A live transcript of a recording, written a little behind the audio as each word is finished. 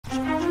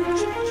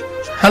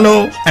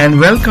Hello and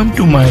welcome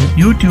to my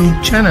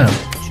YouTube channel.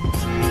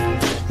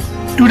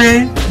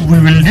 Today we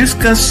will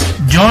discuss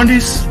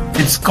jaundice,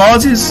 its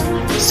causes,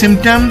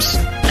 symptoms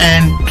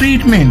and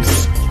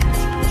treatments.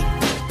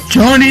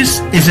 Jaundice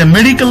is a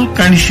medical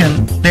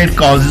condition that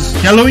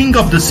causes yellowing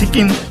of the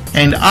skin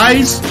and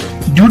eyes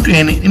due to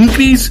an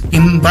increase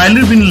in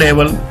bilirubin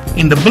level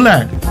in the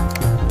blood.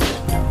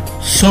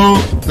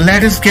 So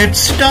let us get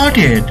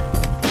started.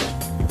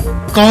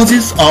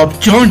 Causes of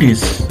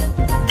jaundice.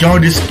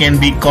 Jaundice can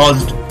be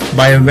caused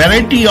by a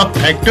variety of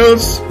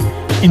factors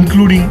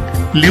including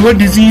liver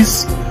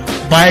disease,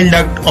 bile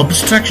duct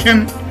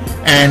obstruction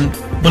and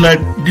blood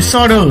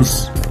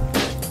disorders.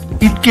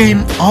 It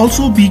can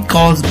also be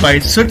caused by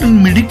certain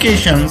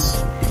medications,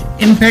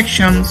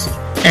 infections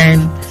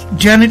and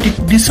genetic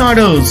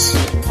disorders.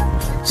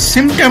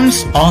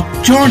 Symptoms of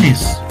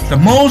jaundice. The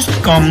most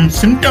common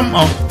symptom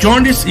of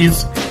jaundice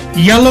is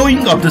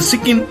yellowing of the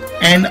skin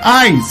and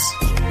eyes.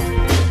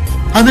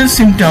 Other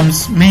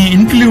symptoms may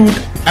include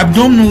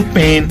abdominal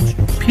pain,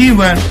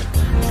 fever,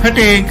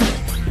 fatigue,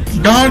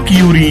 dark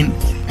urine,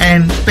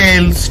 and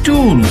pale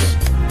stools.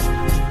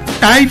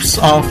 Types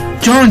of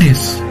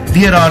jaundice.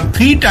 There are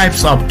three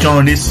types of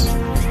jaundice: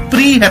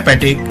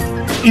 pre-hepatic,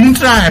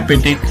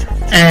 intrahepatic,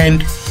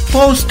 and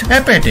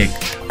post-hepatic.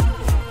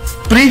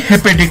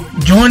 Pre-hepatic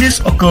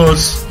jaundice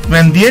occurs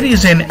when there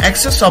is an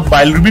excess of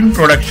bilirubin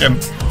production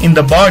in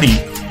the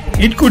body.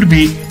 It could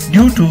be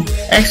due to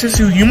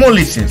excessive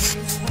hemolysis.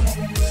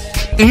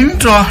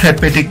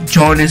 Intrahepatic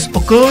jaundice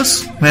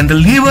occurs when the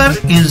liver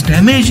is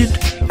damaged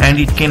and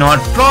it cannot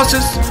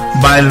process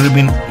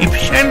bilirubin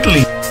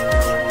efficiently.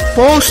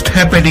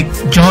 Post-hepatic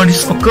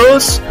jaundice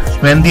occurs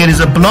when there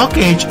is a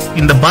blockage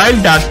in the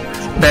bile duct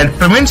that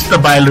prevents the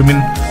bilirubin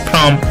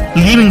from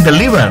leaving the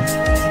liver.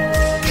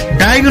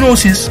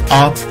 Diagnosis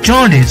of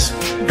jaundice.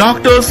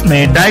 Doctors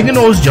may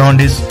diagnose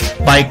jaundice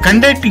by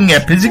conducting a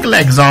physical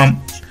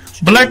exam,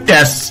 blood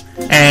tests,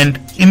 and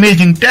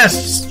imaging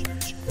tests.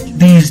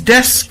 These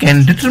tests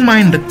can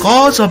determine the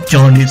cause of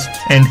jaundice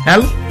and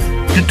help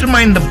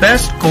determine the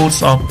best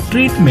course of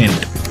treatment.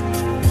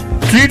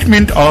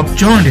 Treatment of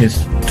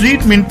jaundice.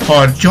 Treatment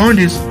for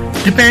jaundice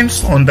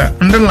depends on the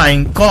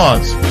underlying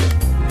cause.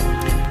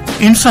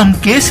 In some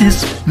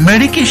cases,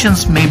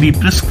 medications may be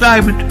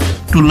prescribed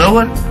to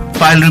lower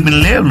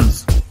bilirubin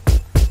levels.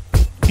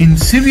 In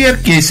severe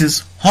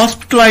cases,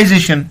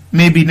 hospitalization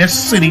may be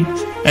necessary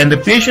and the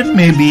patient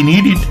may be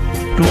needed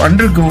to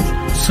undergo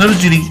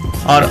surgery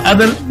or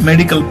other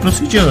medical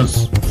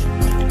procedures.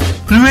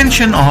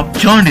 Prevention of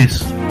jaundice.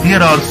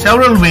 There are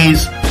several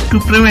ways to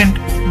prevent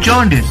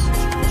jaundice.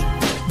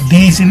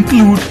 These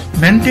include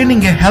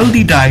maintaining a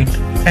healthy diet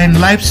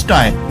and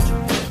lifestyle,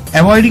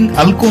 avoiding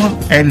alcohol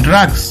and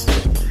drugs,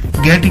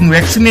 getting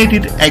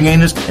vaccinated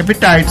against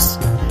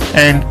hepatitis,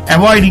 and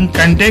avoiding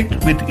contact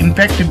with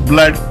infected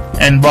blood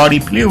and body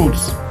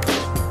fluids.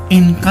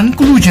 In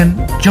conclusion,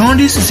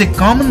 jaundice is a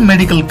common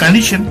medical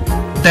condition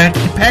that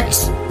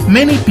affects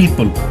many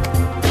people.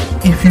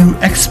 If you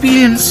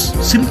experience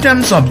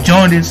symptoms of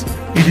jaundice,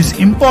 it is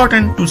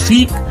important to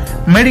seek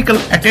medical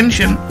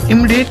attention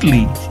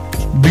immediately.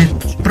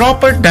 With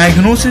proper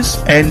diagnosis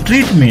and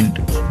treatment,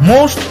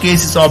 most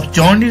cases of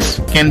jaundice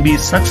can be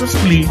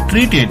successfully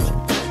treated.